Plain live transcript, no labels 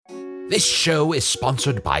This show is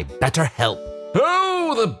sponsored by BetterHelp.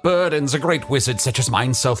 Oh, the burdens a great wizard such as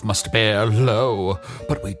myself must bear, lo.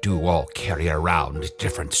 But we do all carry around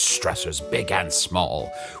different stressors, big and small.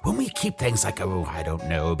 When we keep things like,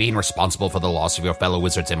 being responsible for the loss of your fellow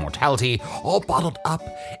wizard's immortality, all bottled up,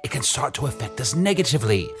 it can start to affect us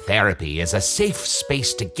negatively. Therapy is a safe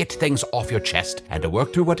space to get things off your chest and to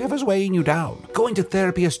work through whatever's weighing you down. Going to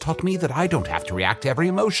therapy has taught me that I don't have to react to every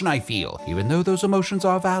emotion I feel, even though those emotions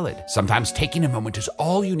are valid. Sometimes taking a moment is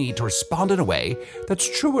all you need to respond in a way that's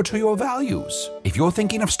truer to your values. If you're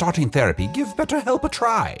thinking of starting therapy, give BetterHelp a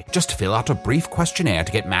try. Just fill out a brief questionnaire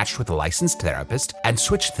to get matched with a licensed therapist and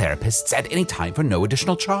switch therapists at any time for no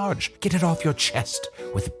additional charge. Get it off your chest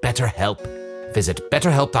with BetterHelp. Visit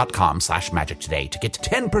betterhelp.com/magic today to get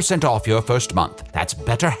 10% off your first month. That's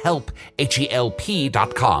BetterHelp,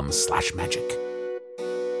 HELP.com/magic.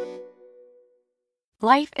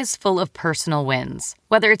 Life is full of personal wins.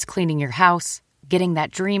 Whether it's cleaning your house, getting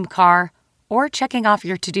that dream car, or checking off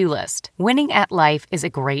your to-do list, winning at life is a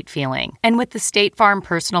great feeling. And with the State Farm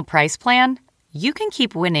Personal Price Plan, you can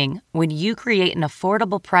keep winning when you create an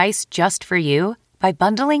affordable price just for you by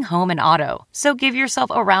bundling home and auto. So give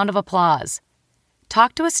yourself a round of applause.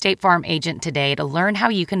 Talk to a State Farm agent today to learn how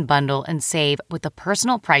you can bundle and save with the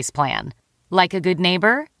Personal Price Plan. Like a good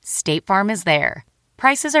neighbor, State Farm is there.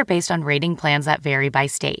 Prices are based on rating plans that vary by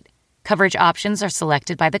state. Coverage options are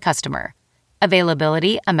selected by the customer.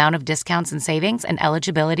 Availability, amount of discounts and savings, and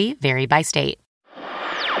eligibility vary by state.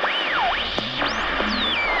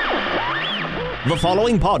 The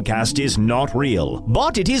following podcast is not real,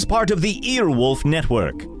 but it is part of the Earwolf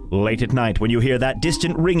Network. Late at night when you hear that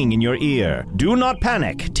distant ringing in your ear, do not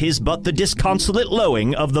panic, 'tis but the disconsolate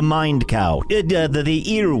lowing of the mind cow, the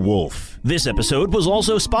Earwolf. This episode was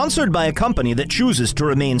also sponsored by a company that chooses to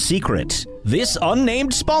remain secret. This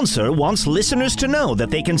unnamed sponsor wants listeners to know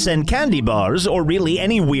that they can send candy bars or really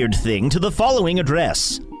any weird thing to the following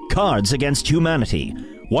address: Cards Against Humanity,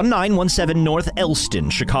 1917 North Elston,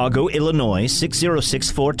 Chicago, Illinois,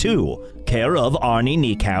 60642. Care of Arnie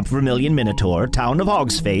Niekamp, Vermilion Minotaur, Town of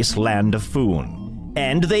Hogsface, Land of Foon.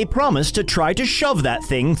 And they promise to try to shove that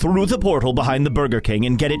thing through the portal behind the Burger King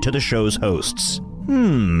and get it to the show's hosts.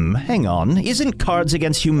 Hang on, isn't Cards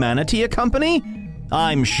Against Humanity a company?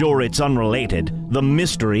 I'm sure it's unrelated. The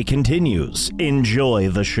mystery continues. Enjoy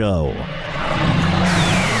the show.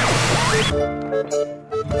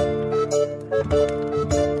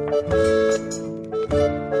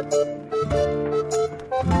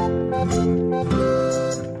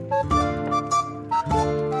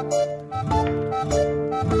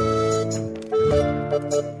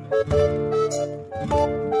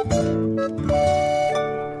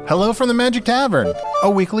 Hello from the Magic Tavern,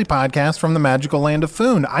 a weekly podcast from the magical land of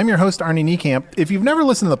Foon. I'm your host, Arnie Niekamp. If you've never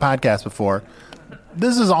listened to the podcast before,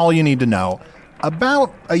 this is all you need to know.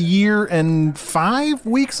 About a year and 5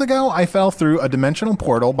 weeks ago, I fell through a dimensional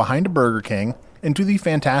portal behind a Burger King into the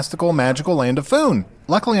fantastical, magical land of Foon.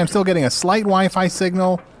 Luckily, I'm still getting a slight Wi-Fi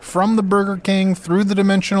signal from the Burger King through the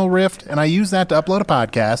dimensional rift, and I use that to upload a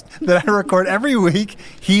podcast that I record every week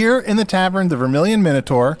here in the tavern, the Vermilion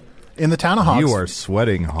Minotaur, in the town of Hogs. You are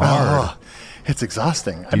sweating hard. Oh, it's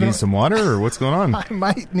exhausting. Do you need some water, or what's going on? I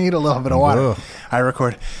might need a little bit of water. Ugh. I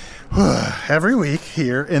record every week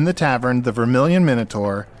here in the tavern, the Vermilion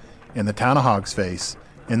Minotaur, in the town of Hogsface,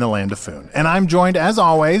 in the land of Foon. And I'm joined, as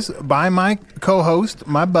always, by my co-host,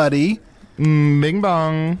 my buddy, Bing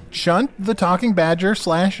bong. Chunt, the talking badger /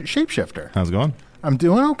 shapeshifter. How's it going? I'm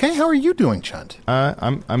doing okay. How are you doing, Chunt?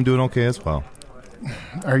 I'm doing okay as well.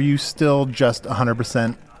 Are you still just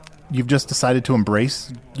 100%? You've just decided to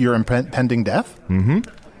embrace your impending death? Mm-hmm.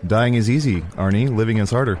 Dying is easy, Arnie. Living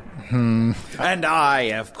is harder. And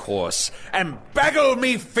I, of course, am Baggle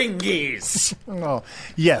Me Fingies. Oh,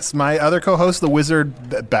 yes, my other co-host, the wizard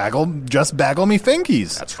Baggle Me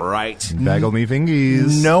Fingies. That's right. Baggle me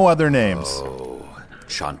fingies. No other names. Oh,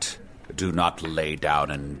 Chunt, do not lay down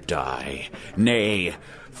and die. Nay,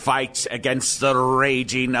 fight against the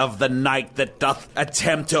raging of the night that doth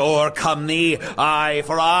attempt to o'ercome thee. I,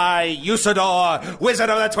 for I, Usador, wizard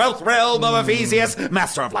of the 12th realm of Ephesius,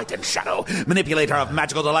 master of light and shadow, manipulator of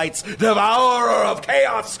magical delights, devourer of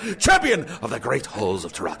chaos, champion of the great halls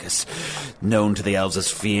of Tarakas, known to the elves as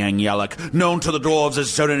Fiang Yalak, known to the dwarves as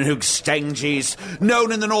Zonenhug Stenges,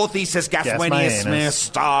 known in the northeast as Gaswenius Smith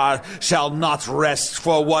Star, shall not rest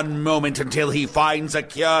for one moment until he finds a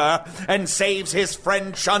cure and saves his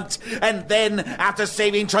friend Chunt, and then, after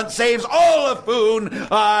saving Chunt, saves all of Foon.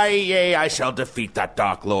 I shall defeat that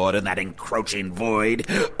Dark Lord and that encroaching void.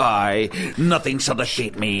 Nothing shall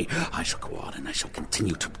defeat me. I shall go on and I shall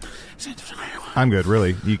continue to... I'm good,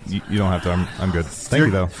 really. You don't have to. I'm good. Thank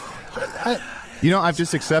you, though. I've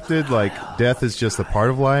just accepted, like, death is just a part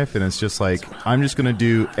of life, and it's just like, I'm just going to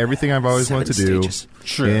do everything I've always wanted to do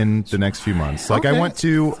in the next few months. Like, I went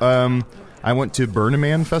to Burn a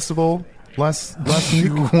Man Festival last week.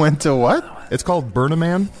 You went to what? It's called Burn a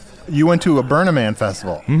Man. You went to a Burn a Man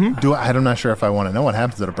festival. Mm-hmm. I'm not sure if I want to know what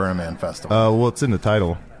happens at a Burn a Man festival. Well, it's in the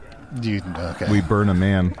title. Okay. We burn a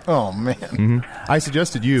man. Oh, man. Mm-hmm. I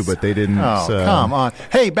suggested you, but they didn't. Oh, come on.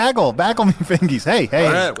 Hey, Bagel me fingies. Hey.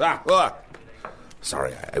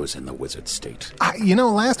 Sorry, I was in the wizard state.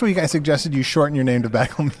 Last week I suggested you shorten your name to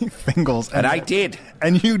Bagel me fingles. And I did.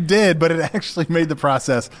 And you did, but it actually made the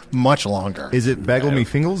process much longer. Is it Bagel me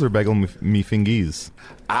fingles or Bagel me fingies?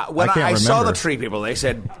 When I saw the tree people, they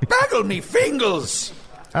said, Bagel me fingles!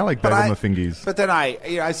 I like Bagel me fingies. But then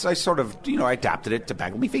I sort of, adapted it to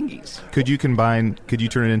Bagel me fingies. Could you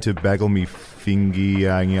turn it into Bagel me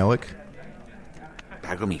fingiangelic?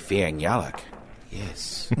 Bagel me fingiangelic?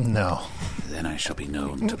 Yes. No. Then I shall be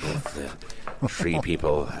known to both the tree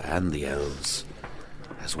people and the elves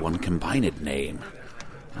as one combined name.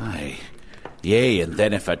 Aye. Yea, and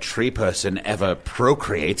then if a tree person ever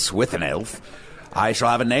procreates with an elf, I shall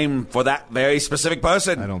have a name for that very specific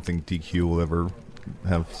person. I don't think DQ will ever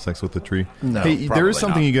have sex with a tree. No, hey, there is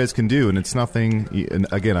something not. You guys can do, and it's nothing. And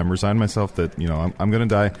again, I'm resigned myself that I'm going to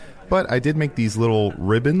die. But I did make these little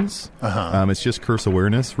ribbons. It's just curse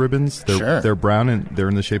awareness ribbons. They're brown and they're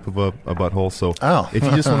in the shape of a butthole. So if you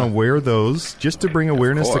just want to wear those, just to bring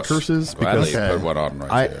awareness to curses, because put one on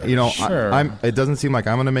right there. it doesn't seem like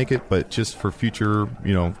I'm going to make it, but just for future,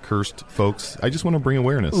 cursed folks, I just want to bring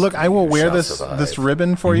awareness. Look, I will wear this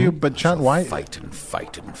ribbon for you, but John, why? Fight and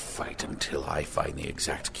fight and fight until I find the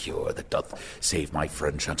exact cure that doth save my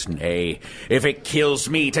friend Chunt. Nay, if it kills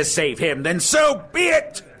me to save him, then so be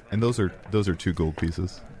it. And those are 2 gold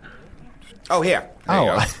pieces. Oh, here. There you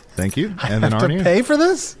go. Thank you. And I then have Arnie. to pay for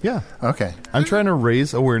this? Yeah. Okay. I'm trying to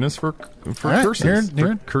raise awareness for curses,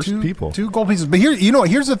 for cursed people. 2 gold pieces. But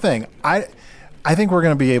here's the thing. I think we're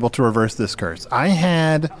going to be able to reverse this curse. I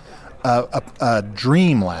had a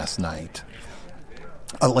dream last night,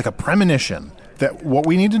 like a premonition, that what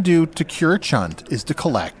we need to do to cure Chunt is to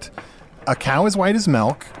collect a cow as white as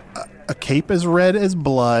milk, a cape as red as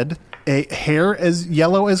blood, a hair as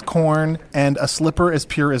yellow as corn, and a slipper as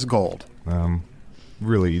pure as gold.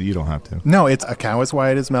 Really, you don't have to. No, it's a cow as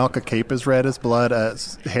white as milk, a cape as red as blood, a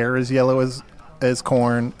hair as yellow as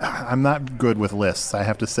corn. I'm not good with lists, I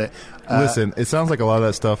have to say. Listen, it sounds like a lot of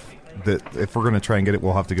that stuff that if we're going to try and get it,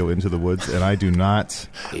 we'll have to go into the woods, and I do not.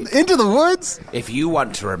 Into the woods? If you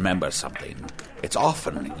want to remember something, it's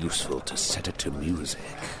often useful to set it to music.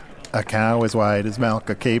 A cow as white as milk,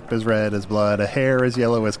 a cape as red as blood, a hair as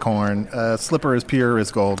yellow as corn, a slipper as pure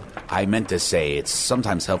as gold. I meant to say it's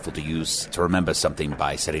sometimes helpful to remember something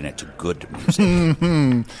by setting it to good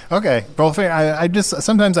music. Okay. Well, I just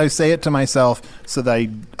sometimes I say it to myself so that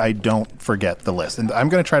I don't forget the list. And I'm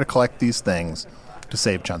going to try to collect these things to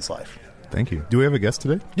save Chunt's life. Thank you. Do we have a guest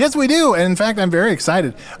today? Yes, we do. And in fact, I'm very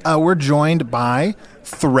excited. We're joined by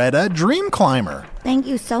Thredda Dreamclimber. Thank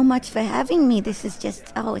you so much for having me. This is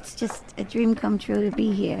it's just a dream come true to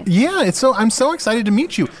be here. Yeah, I'm so excited to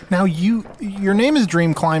meet you. Now, your name is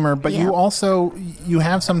Dreamclimber, but you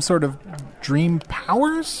have some sort of dream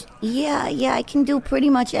powers? Yeah, I can do pretty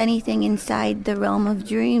much anything inside the realm of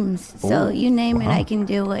dreams. So you name it, I can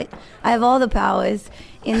do it. I have all the powers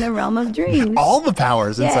in the realm of dreams. All the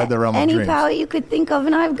powers inside the realm of dreams? Any power you could think of,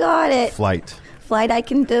 and I've got it. Flight I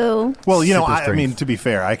can do. Well, I mean, to be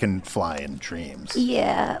fair, I can fly in dreams.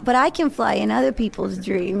 Yeah, but I can fly in other people's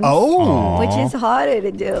dreams. Oh. Which is harder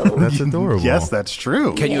to do. That's adorable. Yes, that's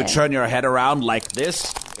true. Can you turn your head around like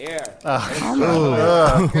this? Here.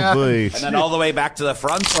 Boy. And then all the way back to the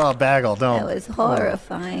front? Oh, Bagel, don't. That was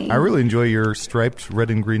horrifying. I really enjoy your striped red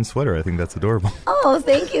and green sweater. I think that's adorable. Oh,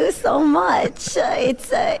 thank you so much.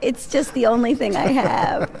 It's just the only thing I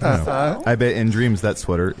have. I bet in dreams that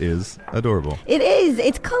sweater is adorable. It is.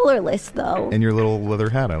 It's colorless, though. And your little leather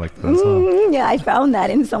hat, I like that as well. Yeah, I found that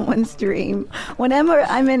in someone's dream. Whenever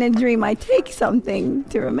I'm in a dream, I take something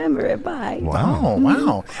to remember it by. Wow. Oh,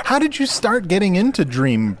 wow. How did you start getting into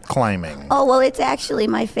dream climbing? Oh, well, it's actually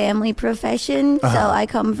my family profession. So I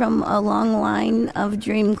come from a long line of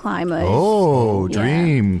dream climbers. Oh,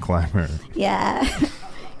 dream climber. Yeah.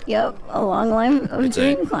 Yep, a long line of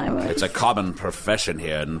dream climbers. It's a common profession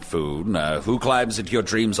here in Food. Who climbs into your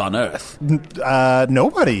dreams on Earth?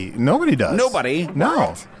 Nobody. Nobody does. Nobody?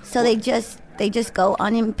 No. So they just go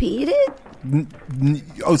unimpeded?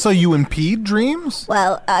 So you impede dreams?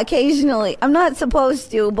 Well, occasionally. I'm not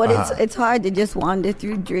supposed to, but it's hard to just wander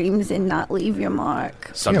through dreams and not leave your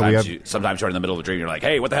mark. Sometimes you're in the middle of a dream, you're like,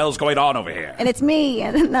 hey, what the hell's going on over here? And it's me,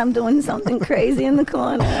 and I'm doing something crazy in the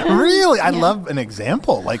corner. Really? I love an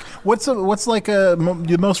example. Like, what's like your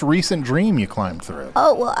most recent dream you climbed through?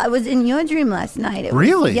 Oh, well, I was in your dream last night.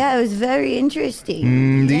 Really? Yeah, it was very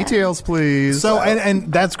interesting. Details, please. So,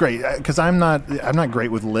 and that's great, because I'm not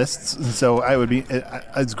great with lists, and so I would be.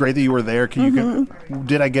 It's great that you were there.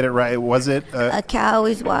 Did I get it right? Was it a cow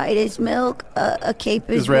is white as milk, a cape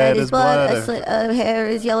is red as blood, a hair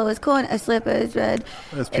is yellow as corn, a slipper is red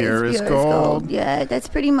as pure as gold. Yeah, that's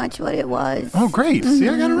pretty much what it was. Oh, great! See,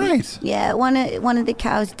 I got it right. Yeah, one of the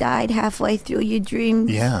cows died halfway through your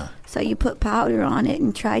dreams. Yeah. So you put powder on it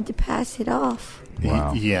and tried to pass it off.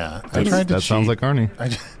 Wow. Yeah, that sounds like Arnie.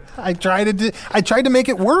 I tried to make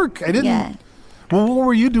it work. I didn't. Yeah. Well, what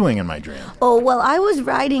were you doing in my dream? Oh, well, I was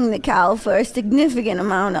riding the cow for a significant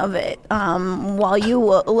amount of it while you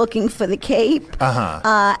were looking for the cape.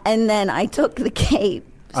 And then I took the cape.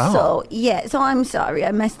 Oh. So I'm sorry.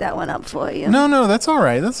 I messed that one up for you. No, that's all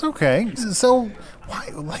right. That's okay. So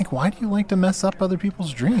why do you like to mess up other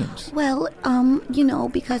people's dreams? Well,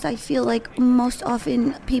 because I feel like most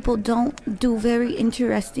often people don't do very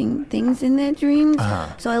interesting things in their dreams.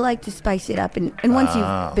 So I like to spice it up. And once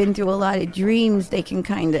you've been through a lot of dreams, they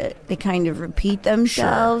kind of repeat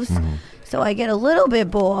themselves. Sure. Mm-hmm. So I get a little bit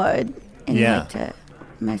bored and like to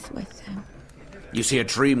mess with them. You see, a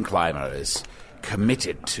Dreamclimber is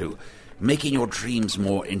committed to making your dreams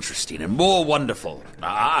more interesting and more wonderful.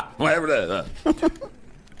 Whatever.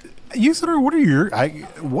 Usador, what are your... I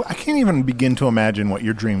can't even begin to imagine what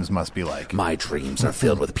your dreams must be like. My dreams are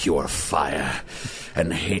filled with pure fire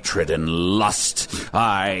and hatred and lust.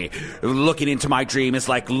 Looking into my dream is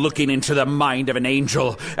like looking into the mind of an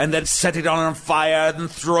angel and then setting it on fire and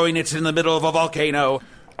throwing it in the middle of a volcano.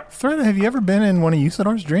 Thread, have you ever been in one of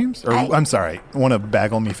Usador's dreams? Or, I'm sorry, one of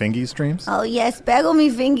Bagel Me Fingy's dreams? Oh, yes. Bagel Me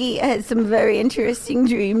Fingy has some very interesting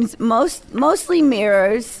dreams, mostly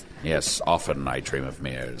mirrors. Yes, often I dream of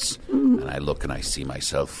mirrors, and I look and I see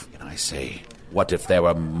myself, and I say, what if there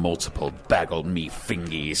were multiple Bagel Me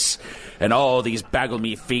Fingies, and all these Bagel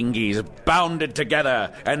Me Fingies bounded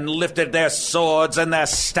together and lifted their swords and their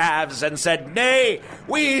staves and said, nay,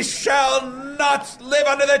 we shall not live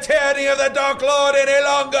under the tyranny of the Dark Lord any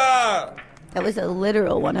longer! That was a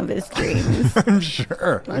literal one of his dreams. I'm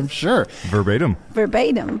sure. Verbatim.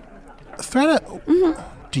 Thread,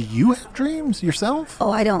 do you have dreams yourself?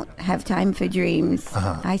 Oh, I don't have time for dreams.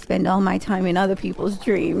 I spend all my time in other people's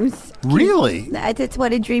dreams. Really? That's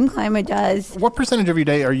what a Dreamclimber does. What percentage of your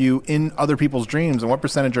day are you in other people's dreams, and what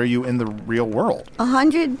percentage are you in the real world?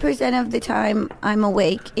 100% of the time I'm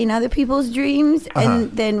awake in other people's dreams, and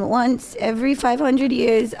then once every 500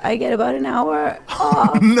 years I get about an hour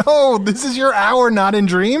off. No, this is your hour not in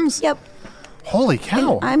dreams? Yep. Holy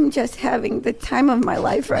cow. And I'm just having the time of my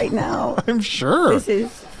life right now. I'm sure. This is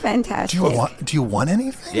fantastic. Do you want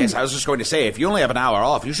anything? Yes, I was just going to say, if you only have an hour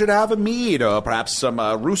off, you should have a mead or perhaps some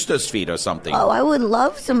rooster's feet or something. Oh, I would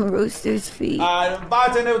love some rooster's feet.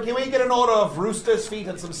 Bartender, can we get an order of rooster's feet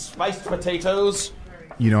and some spiced potatoes?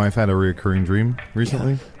 You know, I've had a recurring dream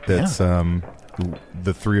recently that's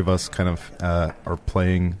the three of us kind of are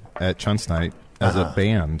playing at Chunts Night as a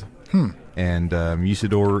band. And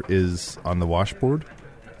Usador is on the washboard,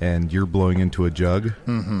 and you're blowing into a jug,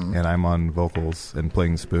 and I'm on vocals and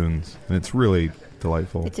playing spoons. And it's really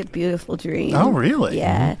delightful. It's a beautiful dream. Oh, really?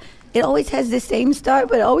 Yeah. It always has the same start,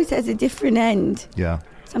 but it always has a different end. Yeah.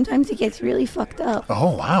 Sometimes it gets really fucked up.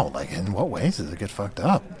 Oh, wow. Like, in what ways does it get fucked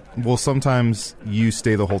up? Well, sometimes you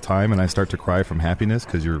stay the whole time, and I start to cry from happiness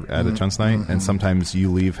because you're at a Chunts Night, and sometimes you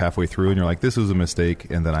leave halfway through, and you're like, this was a mistake,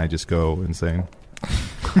 and then I just go insane.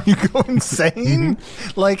 You go insane?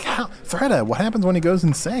 Like, how? Freda, what happens when he goes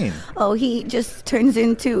insane? Oh, he just turns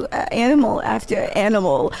into animal after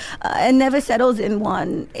animal and never settles in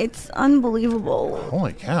one. It's unbelievable.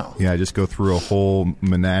 Holy cow. Yeah, I just go through a whole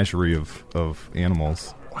menagerie of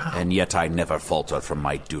animals. Wow. And yet I never falter from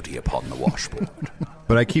my duty upon the washboard.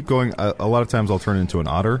 But I keep going. A lot of times I'll turn into an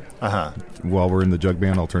otter. While we're in the jug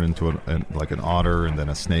band, I'll turn into an otter and then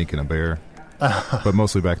a snake and a bear. But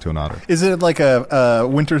mostly back to an otter. Is it like a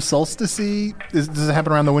winter solstice-y? Does it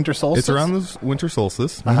happen around the winter solstice? It's around the winter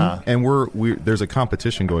solstice. And there's a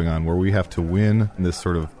competition going on where we have to win this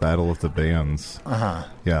sort of battle of the bands.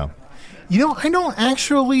 Yeah. You know, I don't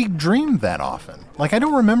actually dream that often. Like, I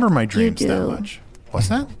don't remember my dreams that much. What's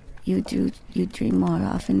that? You do. You dream more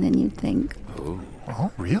often than you think.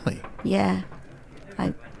 Oh, really? Yeah.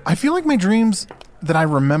 I feel like my dreams that I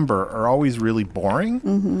remember are always really boring.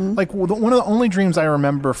 Mm-hmm. Like one of the only dreams I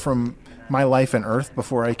remember from my life on Earth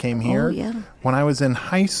before I came here, when I was in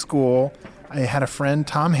high school, I had a friend,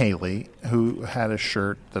 Tom Haley, who had a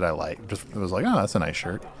shirt that I liked. It was like, oh, that's a nice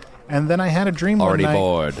shirt. And then I had a dream Already one night.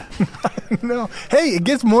 bored. No. Hey, it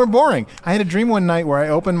gets more boring. I had a dream one night where I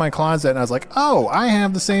opened my closet and I was like, oh, I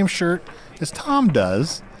have the same shirt as Tom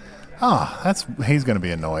does. Oh, he's going to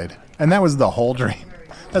be annoyed. And that was the whole dream.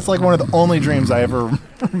 That's like one of the only dreams I ever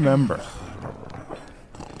remember.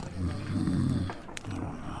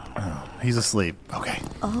 Oh, he's asleep. Okay.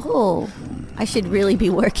 Oh, I should really be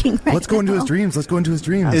working right Let's go into his dreams.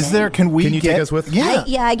 Okay. Is there, can you take us with? Yeah.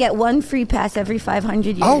 I get one free pass every 500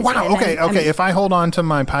 years. Oh, wow. Okay. If I hold on to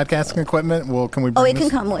my podcasting equipment, can we bring it can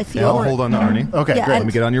come with you. Yeah, I'll hold on to Arnie. Okay, Yeah, great. Let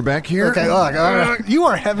me get on your back here. Okay, look. You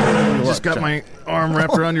are heavy. Just got my arm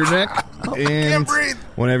wrapped around your neck. And can't breathe.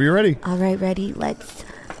 Whenever you're ready. All right, ready? Let's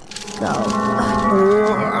go.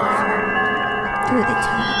 Through the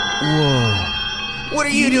top. Whoa. What are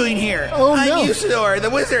you doing here? Oh, I'm no. Usador, the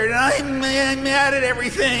wizard, and I'm mad at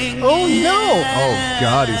everything. Oh, no. Oh,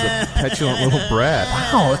 God, he's a petulant little brat.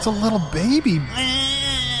 Wow, it's a little baby.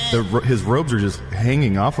 His robes are just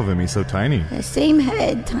hanging off of him. He's so tiny. The same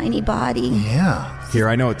head, tiny body. Yeah. Here,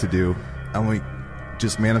 I know what to do. I'm going to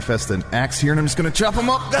just manifest an axe here, and I'm just going to chop him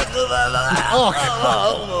up.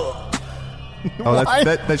 Oh,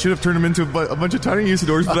 that should have turned him into a bunch of tiny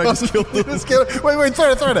Usadors, but I just killed them. Wait,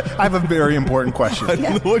 sorry. I have a very important question.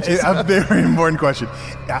 A very important question.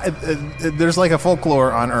 There's like a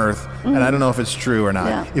folklore on Earth, and I don't know if it's true or not.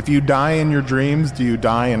 Yeah. If you die in your dreams, do you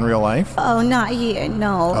die in real life? Oh, not here.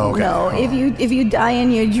 No, Okay. no. If you die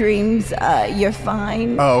in your dreams, you're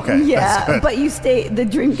fine. Oh, okay. That's Yeah, good. but the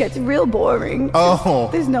dream gets real boring. Oh.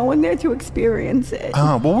 There's no one there to experience it.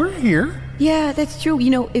 Oh, well, we're here. Yeah, that's true.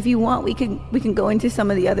 If you want, we can go into some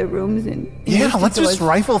of the other rooms and Yeah, let's just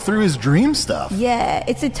rifle through his dream stuff. Yeah,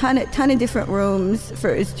 it's a ton of different rooms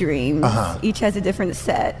for his dreams. Each has a different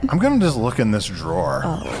set. I'm going to just look in this drawer.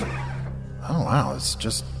 Oh, wow. It's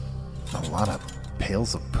just a lot of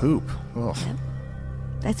pails of poop. Ugh.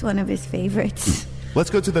 That's one of his favorites. Let's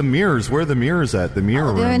go to the mirrors. Where are the mirrors at? The mirror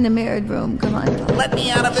room. They're in the mirrored room. Come on. Let me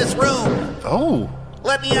out of this room. Oh.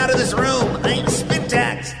 Let me out of this room. I am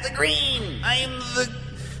Spintax, the Green. I am the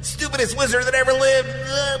stupidest wizard that ever lived.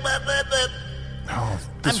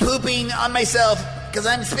 I'm pooping on myself because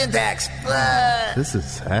I'm Spintax. This is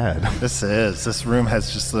sad. This room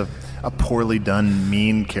has just a poorly done,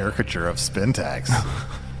 mean caricature of Spintax.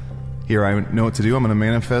 Here, I know what to do. I'm going to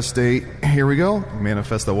manifest here we go.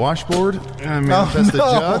 Manifest a washboard. Manifest a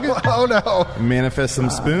jug. Oh, no. Manifest some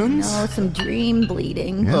spoons. No, some dream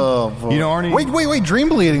bleeding. Yeah. Oh, boy. You know, Arnie. Wait. Dream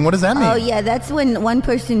bleeding. What does that mean? Oh, yeah, that's when one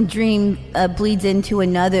person's dream bleeds into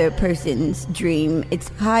another person's dream. It's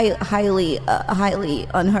highly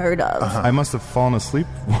unheard of. I must have fallen asleep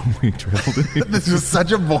when we traveled in. This was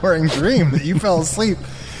such a boring dream that you fell asleep.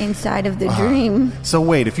 Inside of the dream. So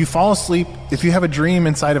wait, if you fall asleep, if you have a dream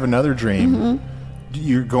inside of another dream,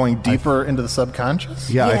 you're going deeper into the subconscious?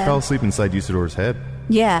 Yeah, I Yeah. fell asleep inside Usador's head.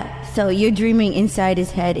 Yeah, so you're dreaming inside his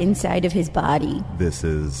head, inside of his body. This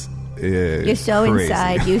is You're so crazy.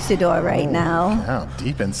 inside Usador right now. Wow,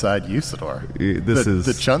 deep inside Usador. This is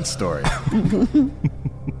the Chunt story.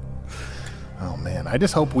 Oh, man. I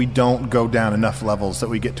just hope we don't go down enough levels that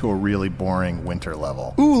we get to a really boring winter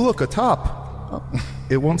level. Ooh, look, a top.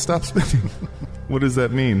 It won't stop spinning. What does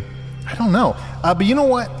that mean? I don't know. But you know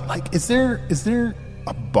what? Like, is there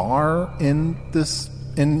a bar in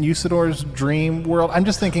Usador's dream world? I'm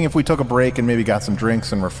just thinking if we took a break and maybe got some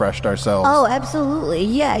drinks and refreshed ourselves. Oh, absolutely.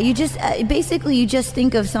 Yeah, you just basically you just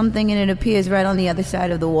think of something and it appears right on the other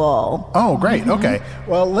side of the wall. Oh, great. Okay.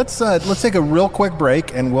 Well, let's take a real quick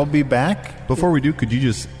break and we'll be back. Before we do, could you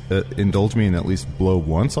just indulge me and at least blow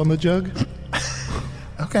once on the jug?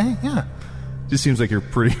 Okay. Yeah. Just seems like you're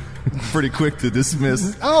pretty quick to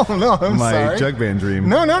dismiss Oh no, I'm my sorry. jug band dream.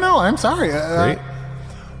 No. I'm sorry. Great.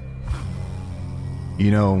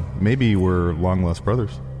 Maybe we're long lost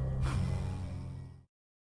brothers.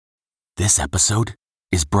 This episode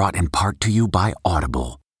is brought in part to you by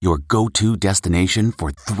Audible, your go-to destination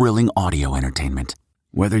for thrilling audio entertainment.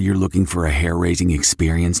 Whether you're looking for a hair-raising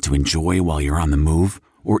experience to enjoy while you're on the move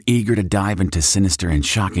or eager to dive into sinister and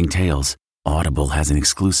shocking tales, Audible has an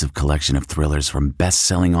exclusive collection of thrillers from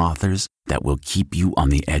best-selling authors that will keep you on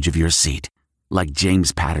the edge of your seat. Like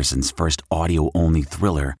James Patterson's first audio-only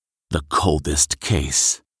thriller, The Coldest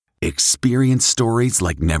Case. Experience stories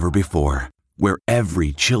like never before, where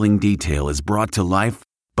every chilling detail is brought to life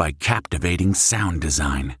by captivating sound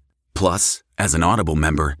design. Plus, as an Audible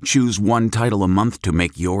member, choose one title a month to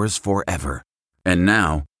make yours forever. And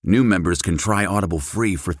now, New members can try Audible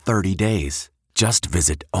free for 30 days. Just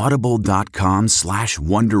visit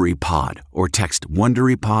audible.com/WonderyPod or text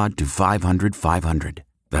WonderyPod to 500-500.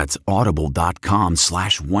 That's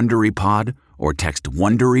audible.com/WonderyPod or text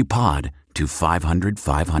WonderyPod to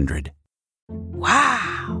 500-500.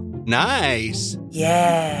 Wow. Nice.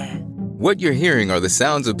 Yeah. What you're hearing are the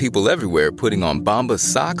sounds of people everywhere putting on Bombas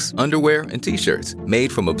socks, underwear, and T-shirts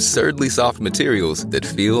made from absurdly soft materials that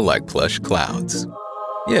feel like plush clouds.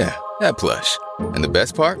 Yeah, that plush. And the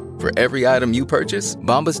best part? For every item you purchase,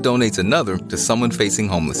 Bombas donates another to someone facing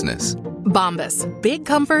homelessness. Bombas. Big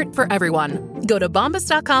comfort for everyone. Go to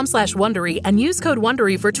bombas.com/Wondery and use code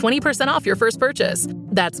Wondery for 20% off your first purchase.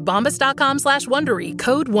 That's bombas.com/Wondery.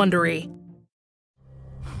 Code Wondery.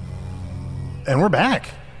 And we're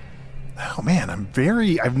back. Oh, man,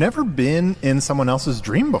 I've never been in someone else's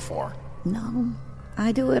dream before. No,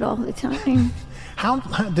 I do it all the time. How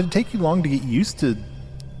did it take you long to get used to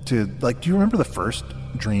like, do you remember the first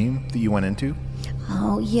dream that you went into?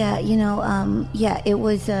 Oh, yeah, it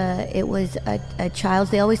was a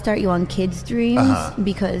child's. They always start you on kids' dreams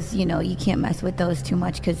because, you can't mess with those too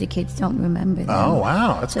much because the kids don't remember them. Oh,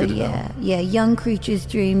 wow, that's good to know. Yeah, young creatures'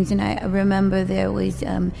 dreams, and I remember there was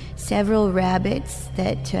several rabbits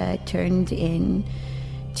that turned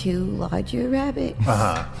into larger rabbits.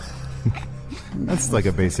 That's like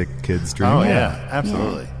a basic kid's dream. Oh, yeah,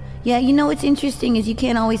 absolutely. Yeah, what's interesting is you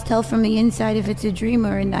can't always tell from the inside if it's a dream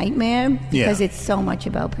or a nightmare because it's so much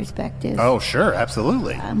about perspective. Oh, sure,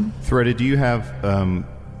 absolutely. Threaded, do you have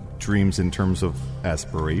dreams in terms of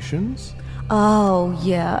aspirations? Oh,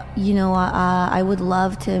 yeah. I would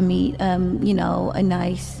love to meet, a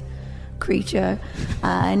nice creature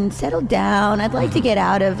and settle down. I'd like to get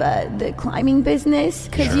out of the climbing business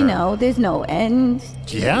because, there's no end.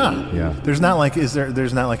 Yeah. There's not like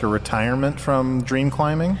a retirement from dream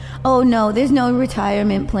climbing? Oh, no, there's no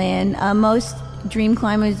retirement plan. Most dream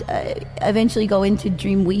climbers eventually go into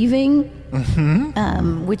dream weaving,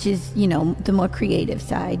 which is, the more creative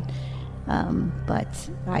side. But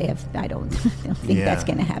I don't think that's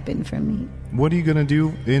going to happen for me. What are you going to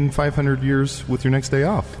do in 500 years with your next day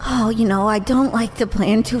off? Oh, I don't like to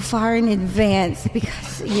plan too far in advance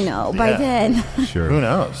because, by then... Sure. Who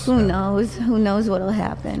knows? Who knows what'll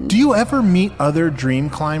happen. Do you ever meet other dream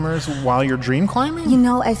climbers while you're dream climbing?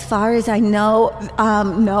 As far as I know,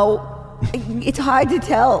 no. It's hard to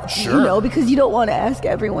tell, because you don't want to ask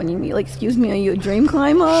everyone you meet, like, excuse me, are you a dream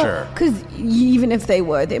climber? Sure. Because even if they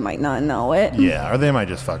were, they might not know it. Yeah, or they might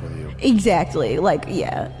just fuck with you. Exactly. Like,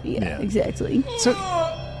 yeah, exactly. So,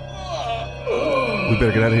 we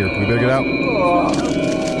better get out of here. We better get out.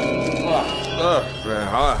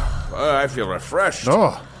 I feel refreshed.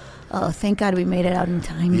 Oh, thank God we made it out in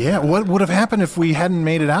time. yeah. What would have happened if we hadn't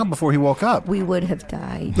made it out before he woke up? We would have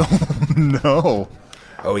died. No.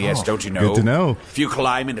 Oh, yes, don't you know? Good to know. If you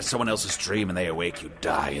climb into someone else's dream and they awake, you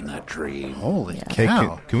die in that dream. Holy Hey,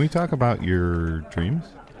 cow. can we talk about your dreams?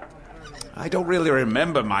 I don't really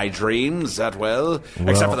remember my dreams that well,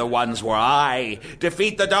 except for the ones where I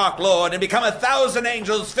defeat the Dark Lord and become 1,000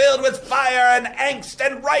 angels filled with fire and angst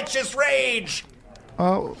and righteous rage.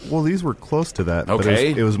 Well, these were close to that.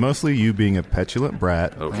 Okay. But it was mostly you being a petulant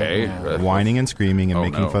brat. Okay. Whining and screaming and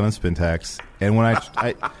making fun of Spintax. And when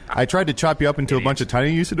I tried to chop you up into a bunch of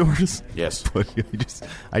tiny usadors. Yes. But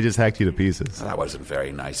I just hacked you to pieces. That wasn't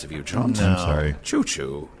very nice of you, John. No. I'm sorry.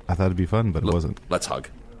 Choo-choo. I thought it'd be fun, but it wasn't. Let's hug.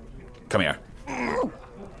 Come here.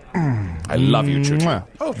 I love you, Choo-choo.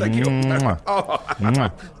 Oh, thank you.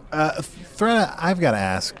 Threada, I've got to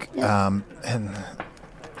ask,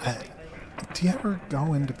 do you ever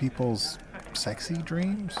go into people's sexy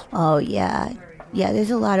dreams? Oh, yeah. Yeah,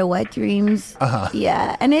 there's a lot of wet dreams.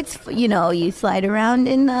 Yeah, and it's, you slide around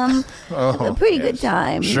in them. A pretty good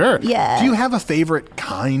time. Sure. Yeah. Do you have a favorite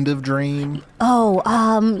kind of dream? Oh,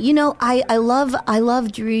 I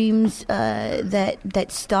love dreams that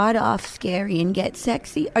start off scary and get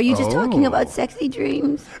sexy. Are you just talking about sexy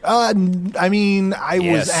dreams? I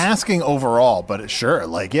was asking overall, but sure.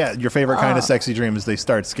 Like, yeah, your favorite kind of sexy dream is they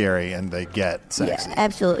start scary and they get sexy. Yeah,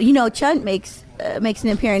 absolutely. Chunt makes an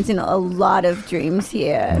appearance in a lot of dreams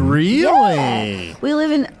here. Really? Yeah. We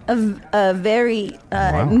live in a very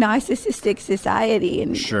narcissistic society,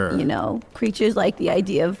 and creatures like the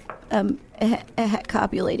idea of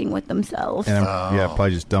copulating with themselves. And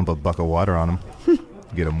probably just dump a bucket of water on them,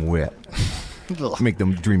 get them wet, make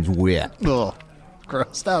them dreams wet. Ugh.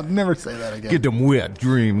 Gross. Stop! Never say that again. Get them wet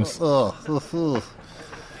dreams. Well,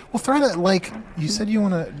 Threada, like you said, you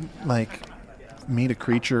want to meet a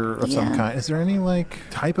creature of some kind, is there any like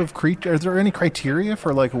type of creature? Is there any criteria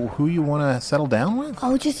for like who you want to settle down with?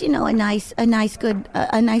 Oh, just a nice good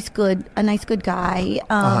guy.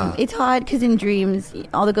 It's hard because in dreams,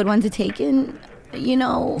 all the good ones are taken.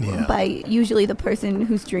 By usually the person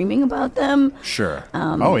who's dreaming about them. Sure.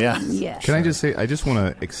 Yeah. Can I just say, I just want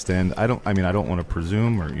to extend. I don't want to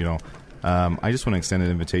presume or I just want to extend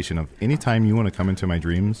an invitation of anytime you want to come into my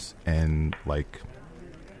dreams and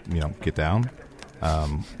get down,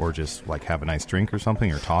 or just like have a nice drink or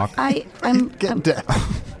something or talk. I'm down.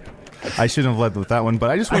 I shouldn't have led with that one, but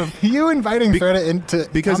I just want to. You inviting Freda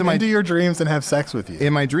into your dreams and have sex with you?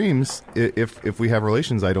 In my dreams, if we have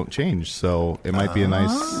relations, I don't change, so it might be a nice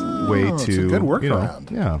way to. It's a good workaround.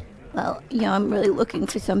 Yeah. Well, I'm really looking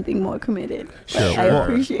for something more committed. Sure. I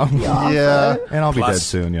appreciate the offer. Yeah. And I'll be dead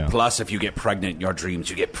soon, yeah. Plus, if you get pregnant in your dreams,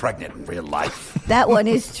 you get pregnant in real life. That one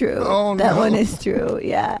is true. That one is true,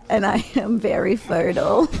 yeah. And I am very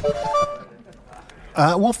fertile.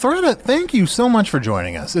 Well, Freda, thank you so much for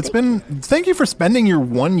joining us. Thank you for spending your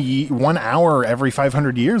 1 hour every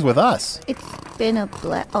 500 years with us. It's been a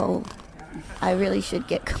I really should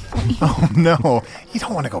get going. Oh, no. You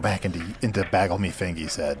don't want to go back into Bagel Me Fingy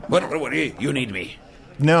said. What you need me?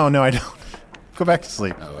 No, I don't. Go back to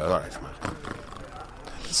sleep. Oh, all right.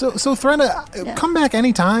 So Freda, come back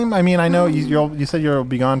anytime. I mean, I know you said you'll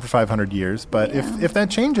be gone for 500 years, but if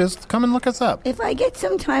that changes, come and look us up. If I get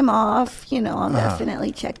some time off, I'll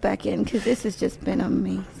definitely check back in because this has just been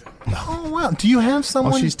amazing. Oh, wow. Do you have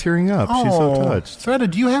someone... Oh, she's tearing up. She's so touched.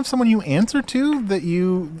 Freda, do you have someone you answer to that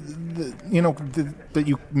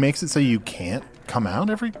makes it so you can't come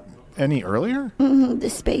out any earlier? Mm-hmm.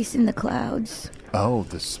 The space in the clouds. Oh,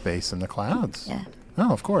 the space in the clouds. Yeah.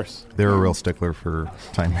 Oh, of course. They're a real stickler for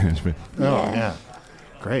time management. Oh, yeah.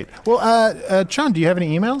 Great. Well, Chun, do you have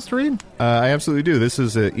any emails to read? I absolutely do. This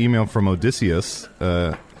is an email from Odysseus.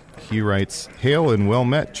 He writes, "Hail and well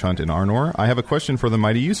met, Chunt and Arnor. I have a question for the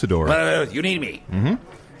mighty Usador." You need me. Mm-hmm.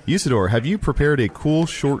 Usador, have you prepared a cool,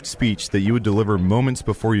 short speech that you would deliver moments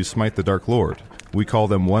before you smite the Dark Lord? We call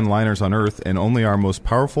them one-liners on Earth, and only our most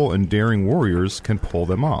powerful and daring warriors can pull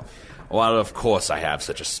them off. Well, of course I have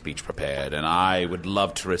such a speech prepared, and I would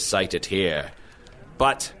love to recite it here.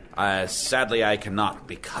 But, sadly I cannot,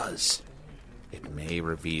 because it may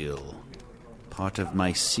reveal part of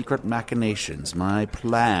my secret machinations, my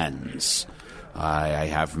plans. I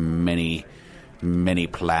have many, many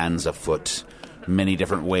plans afoot, many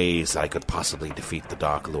different ways I could possibly defeat the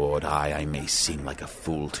Dark Lord. I may seem like a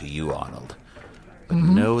fool to you, Arnold, but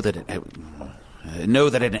know that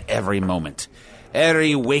in every moment,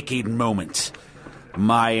 every waking moment,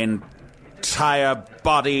 my entire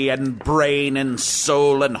body and brain and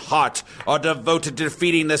soul and heart are devoted to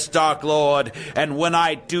defeating this Dark Lord, and when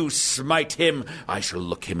I do smite him, I shall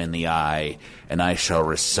look him in the eye, and I shall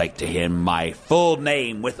recite to him my full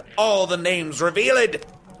name with all the names revealed.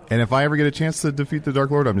 And if I ever get a chance to defeat the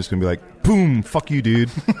Dark Lord, I'm just going to be like, boom, fuck you, dude.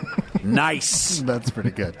 Nice. That's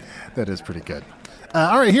pretty good. That is pretty good.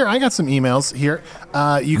 All right, here, I got some emails here.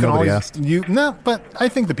 You can Nobody always asked. No, but I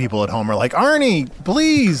think the people at home are like, Arnie,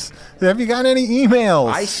 please, have you got any emails?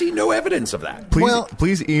 I see no evidence of that.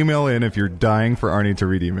 Please email in if you're dying for Arnie to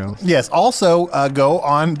read emails. Yes. Also, go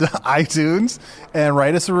on to iTunes and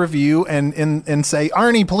write us a review and say,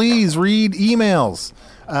 Arnie, please read emails.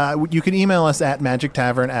 You can email us at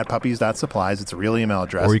magictavern@puppies.supplies. It's a real email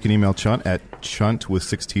address. Or you can email Chunt at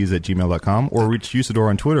chunt@gmail.com or reach Usador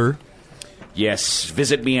on Twitter. Yes,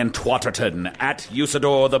 visit me in Twatterton at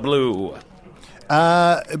Usador the Blue.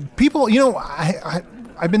 People,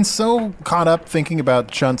 I've been so caught up thinking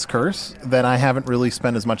about Chunt's curse that I haven't really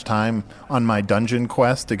spent as much time on my dungeon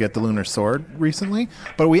quest to get the Lunar Sword recently.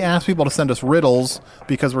 But we asked people to send us riddles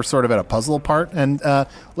because we're sort of at a puzzle part. And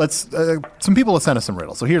some people have sent us some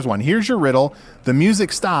riddles. So here's one. Here's your riddle. The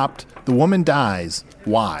music stopped. The woman dies.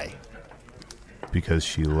 Why? Because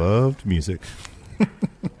she loved music.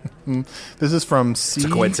 This is from It's a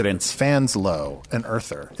coincidence. Fanslow, an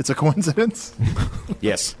earther. It's a coincidence?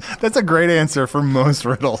 Yes. That's a great answer for most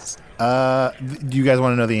riddles. Do you guys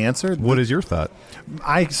want to know the answer? What is your thought?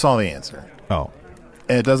 I saw the answer. Oh.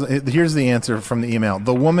 It doesn't. Here's the answer from the email.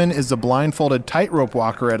 The woman is a blindfolded tightrope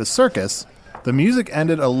walker at a circus. The music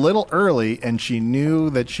ended a little early, and she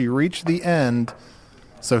knew that she reached the end,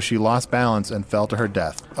 so she lost balance and fell to her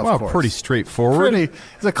death. Of course. Pretty straightforward.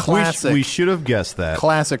 It's a classic. We should have guessed that.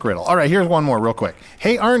 Classic riddle. All right, here's one more real quick.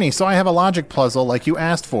 Hey, Arnie, so I have a logic puzzle like you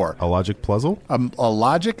asked for. A logic puzzle? A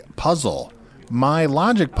logic puzzle. My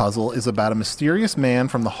logic puzzle is about a mysterious man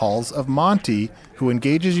from the halls of Monty who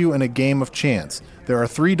engages you in a game of chance. There are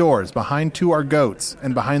 3 doors. Behind 2 are goats,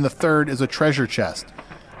 and behind the third is a treasure chest.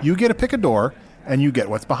 You get to pick a door, and you get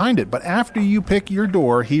what's behind it. But after you pick your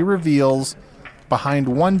door, he reveals behind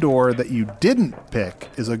one door that you didn't pick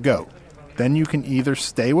is a goat. Then you can either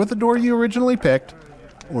stay with the door you originally picked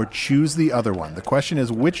or choose the other one. The question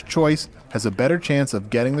is, which choice has a better chance of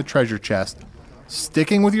getting the treasure chest,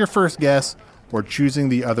 sticking with your first guess, or choosing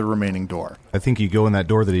the other remaining door? I think you go in that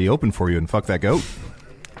door that he opened for you and fuck that goat.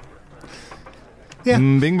 Yeah.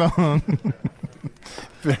 Bing bong.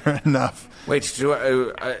 Fair enough. Wait,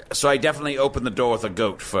 so I definitely open the door with a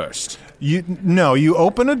goat first. You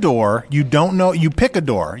open a door. You don't know. You pick a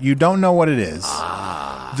door. You don't know what it is.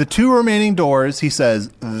 The two remaining doors, he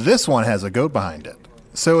says, this one has a goat behind it.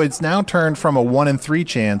 So it's now turned from a 1 in 3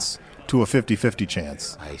 chance to a 50-50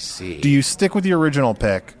 chance. I see. Do you stick with your original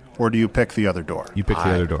pick, or do you pick the other door? You pick the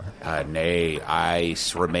other door. Nay, I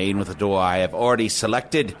remain with the door I have already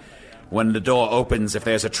selected. When the door opens, if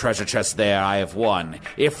there's a treasure chest there, I have won.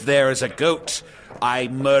 If there is a goat, I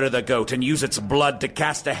murder the goat and use its blood to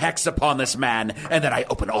cast a hex upon this man, and then I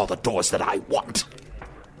open all the doors that I want.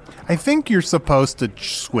 I think you're supposed to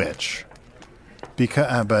switch,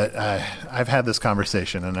 but I've had this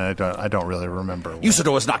conversation and I don't really remember.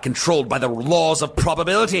 Usador is not controlled by the laws of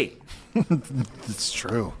probability. It's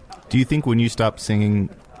true. Do you think when you stop singing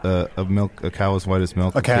a cow as white as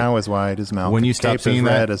milk? A cow as white as milk. When you stop singing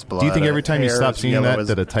that, blood, do you think every time you stop singing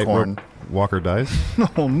that a tightrope walker dies?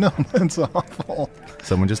 No, that's awful.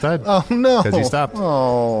 Someone just died. Oh, no. Because he stopped.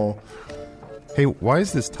 Oh. Hey, why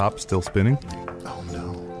is this top still spinning? Oh,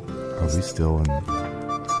 no. Are we still in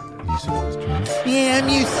Usador's dream? Yeah, I'm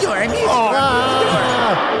Usador.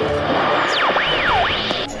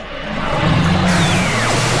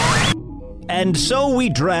 And so we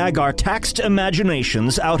drag our taxed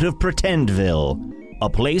imaginations out of Pretendville, a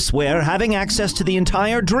place where having access to the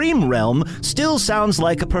entire dream realm still sounds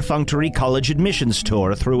like a perfunctory college admissions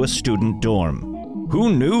tour through a student dorm.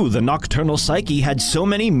 Who knew the nocturnal psyche had so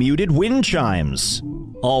many muted wind chimes?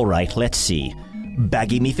 All right, let's see.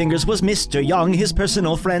 Baggy Me Fingers was Mr. Young. His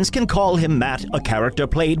personal friends can call him Matt, a character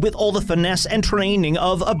played with all the finesse and training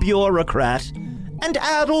of a bureaucrat. And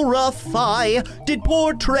Adelrafai did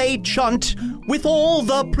portray Chunt with all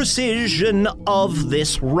the precision of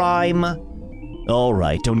this rhyme. All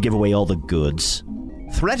right, don't give away all the goods.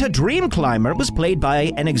 Thretta Dreamclimber was played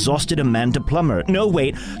by an exhausted Amanda Plummer. No,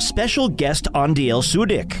 wait, special guest Andiel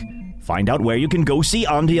Sudik. Find out where you can go see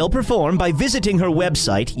Andiel perform by visiting her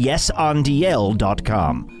website,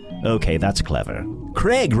 yesandiel.com. Okay, that's clever.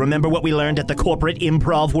 Craig, remember what we learned at the corporate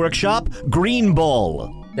improv workshop? Green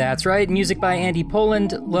Ball. That's right, music by Andy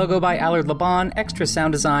Poland, logo by Allard Laban, extra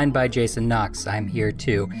sound design by Jason Knox. I'm here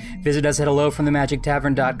too. Visit us at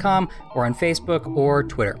hellofromthemagictavern.com or on Facebook or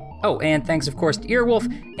Twitter. Oh, and thanks of course to Earwolf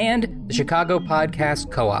and the Chicago Podcast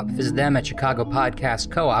Co-op. Visit them at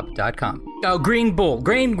chicagopodcastcoop.com. Oh, Green Bull,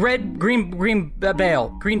 green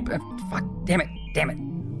bale, fuck, damn it.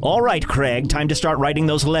 All right, Craig, time to start writing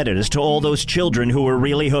those letters to all those children who were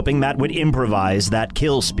really hoping Matt would improvise that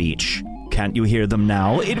kill speech. Can't you hear them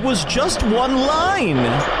now? It was just one line!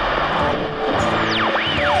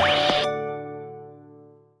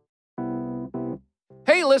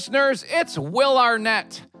 Hey, listeners, it's Will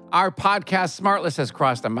Arnett. Our podcast, Smartless, has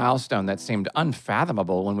crossed a milestone that seemed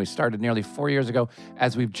unfathomable when we started nearly 4 years ago,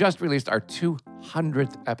 as we've just released our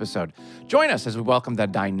 200th episode. Join us as we welcome the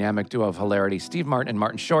dynamic duo of hilarity, Steve Martin and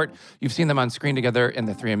Martin Short. You've seen them on screen together in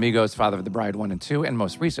The Three Amigos, Father of the Bride 1 and 2, and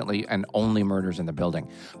most recently, in Only Murders in the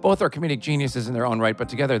Building. Both are comedic geniuses in their own right, but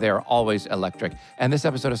together they are always electric. And this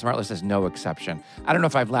episode of Smartless is no exception. I don't know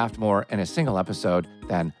if I've laughed more in a single episode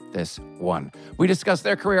than this one. We discuss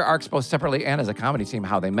their career arcs both separately and as a comedy team,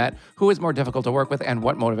 how they met, who is more difficult to work with, and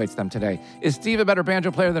what motivates them today. Is Steve a better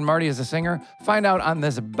banjo player than Marty as a singer? Find out on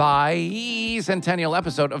this bicentennial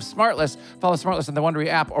episode of Smartless. Follow Smartless in the Wondery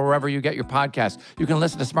app or wherever you get your podcasts. You can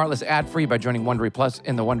listen to Smartless ad-free by joining Wondery Plus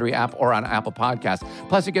in the Wondery app or on Apple Podcasts.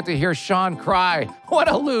 Plus, you get to hear Sean cry. What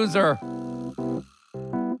a loser.